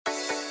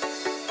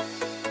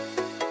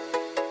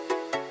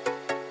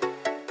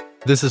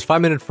This is 5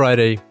 Minute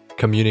Friday.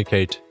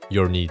 Communicate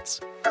your needs.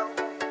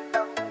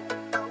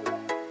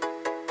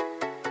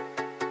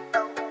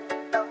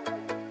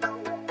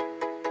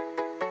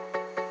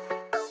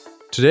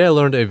 Today I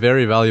learned a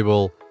very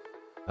valuable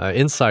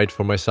insight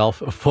for myself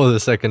for the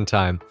second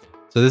time.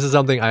 So this is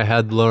something I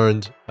had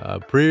learned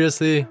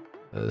previously,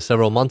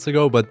 several months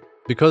ago, but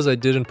because I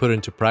didn't put it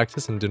into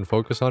practice and didn't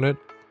focus on it,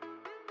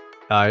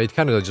 it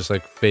kind of just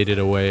like faded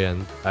away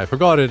and I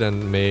forgot it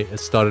and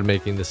started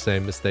making the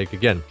same mistake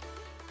again.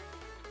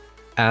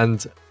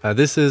 And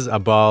this is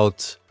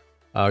about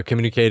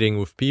communicating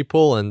with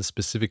people and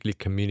specifically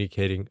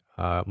communicating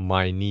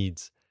my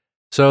needs.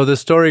 So the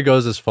story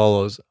goes as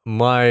follows.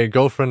 My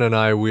girlfriend and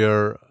I, we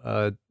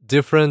are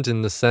different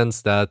in the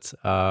sense that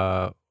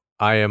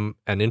I am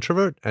an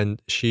introvert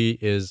and she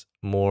is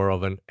more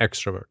of an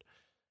extrovert.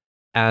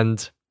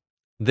 And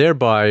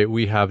thereby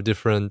we have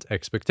different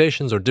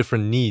expectations or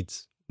different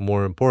needs.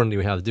 More importantly,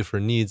 we have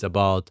different needs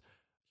about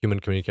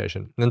human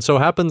communication. And so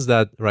it happens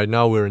that right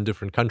now we're in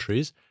different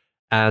countries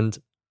and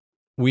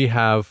we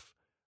have,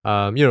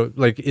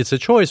 it's a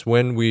choice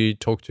when we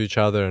talk to each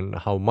other and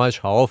how much,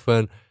 how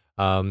often,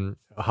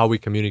 how we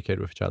communicate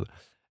with each other.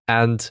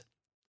 And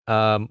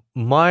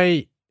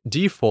my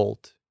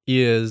default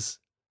is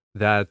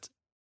that,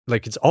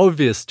 like, it's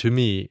obvious to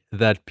me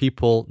that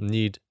people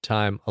need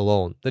time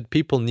alone, that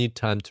people need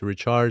time to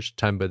recharge,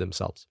 time by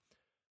themselves.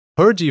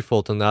 Her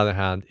default, on the other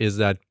hand, is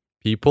that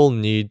people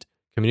need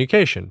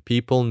communication.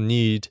 People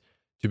need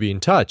to be in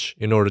touch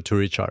in order to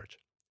recharge.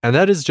 And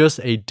that is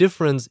just a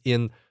difference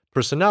in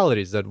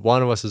personalities, that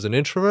one of us is an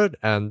introvert,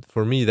 and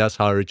for me, that's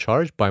how I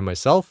recharge, by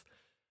myself.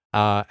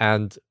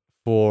 And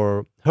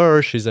for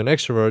her, she's an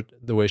extrovert.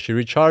 The way she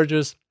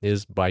recharges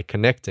is by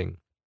connecting,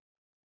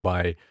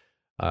 by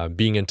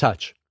being in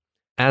touch.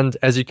 And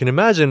as you can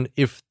imagine,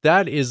 if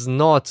that is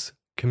not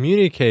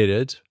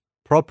communicated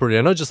properly,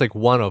 and not just like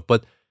one-off,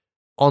 but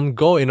on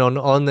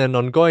an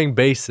ongoing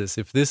basis,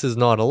 if this is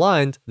not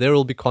aligned, there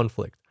will be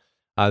conflict.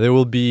 There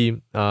will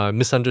be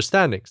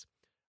misunderstandings.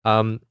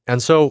 And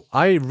so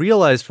I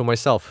realized for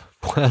myself,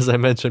 as I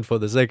mentioned for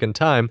the second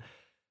time,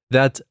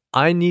 that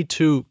I need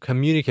to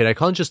communicate. I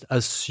can't just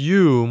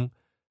assume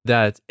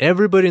that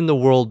everybody in the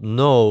world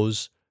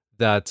knows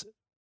that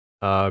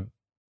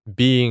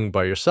being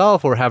by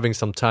yourself or having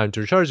some time to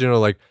recharge,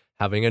 like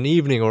having an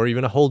evening or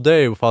even a whole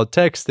day without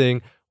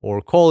texting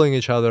or calling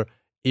each other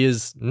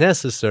is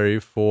necessary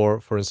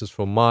for instance,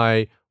 for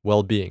my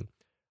well-being.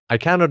 I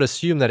cannot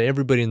assume that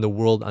everybody in the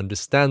world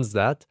understands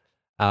that.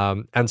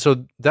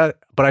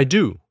 But I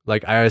do.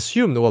 Like, I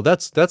assume, well,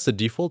 that's the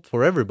default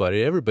for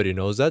everybody. Everybody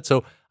knows that.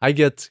 So I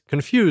get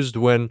confused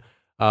when,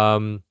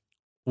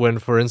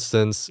 for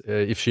instance,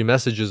 if she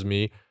messages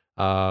me,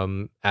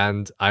 and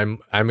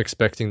I'm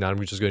expecting that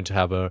I'm just going to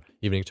have an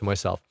evening to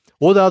myself,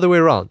 or the other way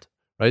around,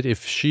 right?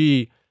 If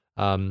she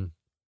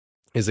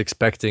is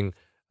expecting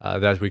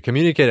that we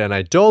communicate and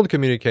I don't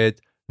communicate,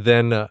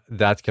 then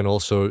that can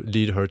also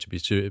lead her to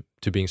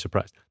being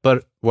surprised.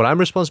 But what I'm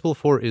responsible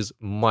for is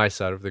my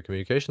side of the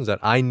communications, that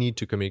I need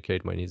to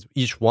communicate my needs.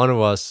 Each one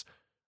of us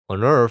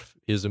on Earth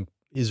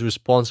is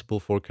responsible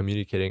for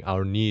communicating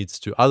our needs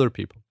to other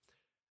people.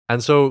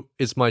 And so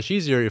it's much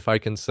easier if I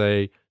can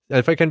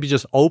be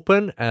just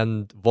open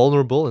and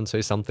vulnerable and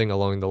say something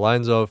along the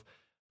lines of,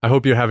 I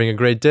hope you're having a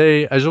great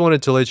day. I just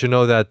wanted to let you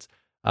know that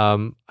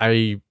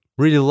I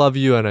really love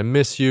you and I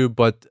miss you,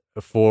 but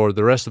for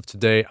the rest of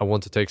today, I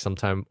want to take some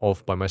time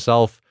off by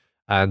myself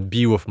and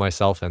be with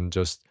myself and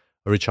just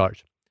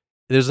recharge.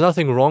 There's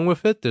nothing wrong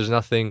with it. There's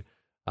nothing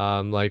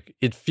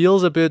it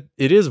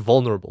is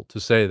vulnerable to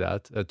say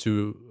that,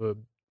 to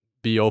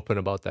be open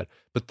about that.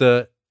 But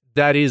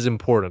that is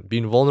important.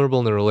 Being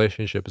vulnerable in a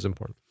relationship is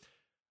important.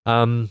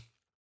 So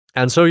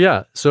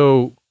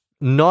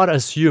not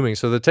assuming.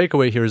 So the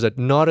takeaway here is that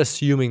not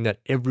assuming that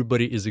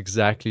everybody is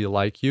exactly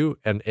like you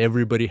and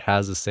everybody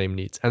has the same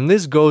needs. And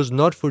this goes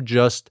not for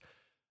just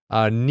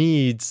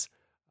needs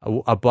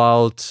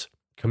about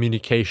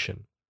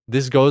communication.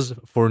 This goes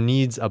for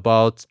needs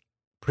about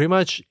pretty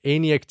much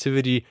any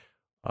activity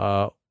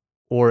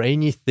or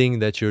anything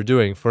that you're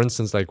doing. For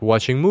instance, like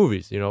watching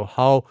movies.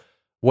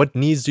 What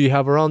needs do you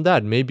have around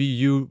that? Maybe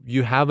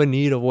you have a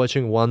need of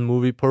watching one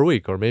movie per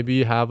week, or maybe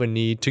you have a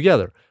need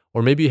together.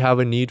 Or maybe you have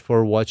a need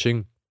for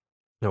watching,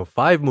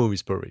 5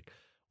 movies per week.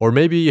 Or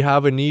maybe you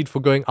have a need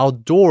for going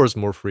outdoors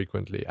more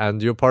frequently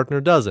and your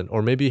partner doesn't.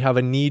 Or maybe you have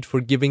a need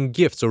for giving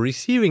gifts or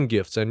receiving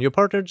gifts and your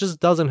partner just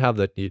doesn't have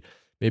that need.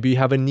 Maybe you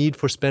have a need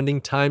for spending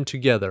time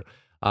together,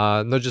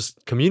 not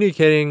just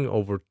communicating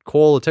over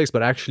call or text,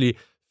 but actually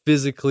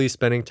physically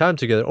spending time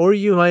together. Or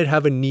you might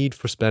have a need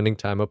for spending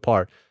time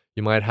apart.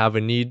 You might have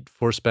a need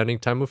for spending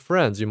time with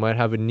friends. You might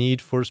have a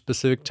need for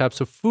specific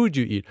types of food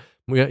you eat.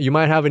 You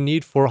might have a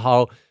need for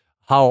how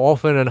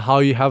often and how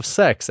you have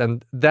sex.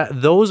 And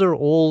those are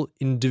all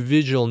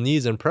individual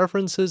needs and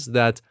preferences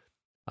that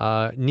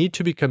need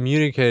to be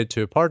communicated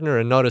to a partner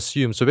and not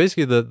assumed. So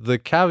basically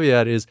the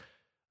caveat is,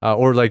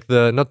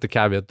 not the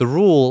caveat, the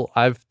rule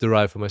I've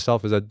derived for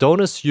myself is that don't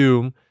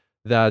assume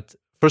that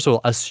first of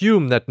all,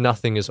 assume that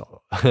nothing is,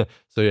 so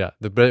yeah,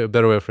 the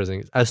better way of phrasing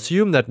it,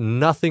 assume that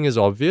nothing is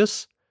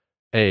obvious,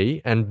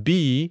 A, and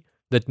B,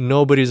 that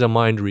nobody's a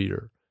mind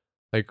reader.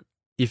 Like,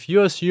 if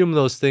you assume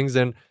those things,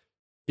 then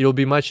it'll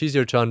be much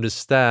easier to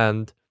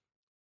understand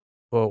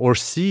or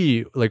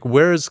see, like,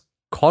 where is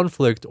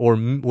conflict or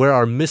where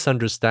are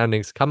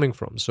misunderstandings coming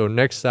from. So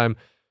next time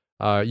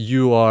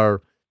you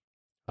are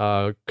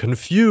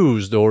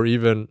confused or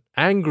even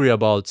angry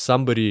about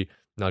somebody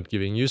not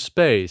giving you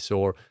space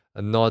or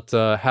not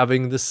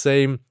having the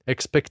same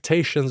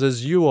expectations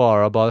as you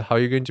are about how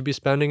you're going to be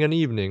spending an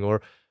evening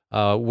or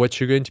what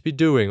you're going to be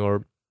doing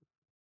or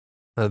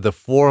the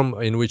form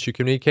in which you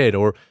communicate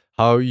or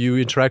how you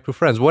interact with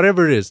friends,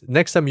 whatever it is.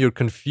 Next time you're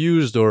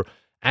confused or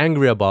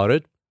angry about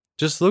it,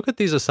 just look at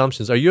these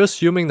assumptions. Are you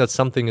assuming that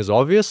something is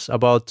obvious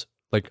about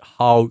like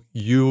how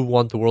you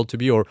want the world to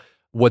be or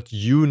what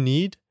you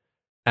need?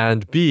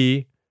 And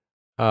B,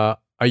 are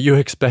you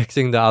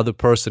expecting the other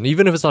person,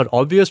 even if it's not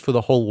obvious for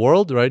the whole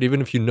world, right?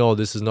 Even if you know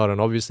this is not an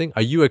obvious thing,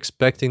 are you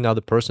expecting the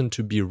other person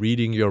to be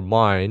reading your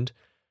mind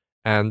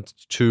and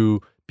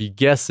to be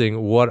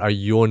guessing what are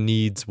your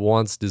needs,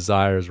 wants,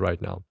 desires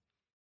right now?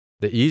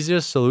 The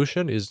easiest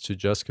solution is to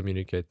just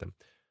communicate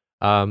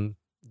them.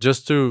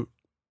 Just to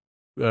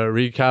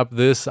recap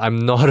this,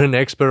 I'm not an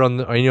expert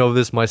on any of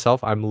this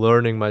myself. I'm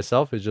learning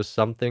myself. It's just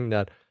something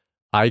that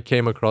I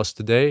came across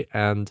today,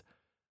 and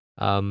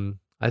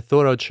I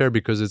thought I'd share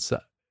because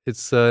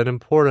it's an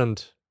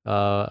important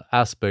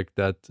aspect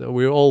that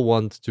we all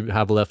want to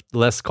have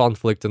less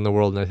conflict in the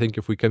world. And I think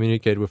if we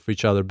communicate with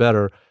each other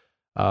better,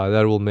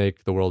 that will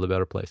make the world a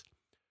better place.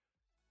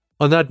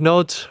 On that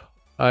note,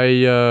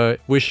 I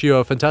wish you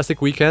a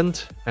fantastic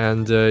weekend.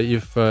 And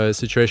if a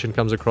situation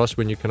comes across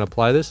when you can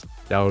apply this,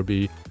 that would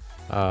be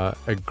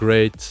a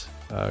great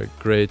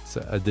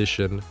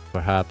addition,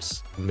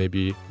 perhaps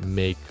maybe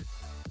make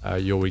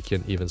your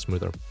weekend even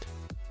smoother.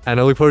 And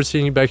I look forward to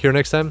seeing you back here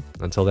next time.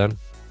 Until then,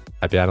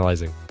 happy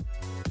analyzing.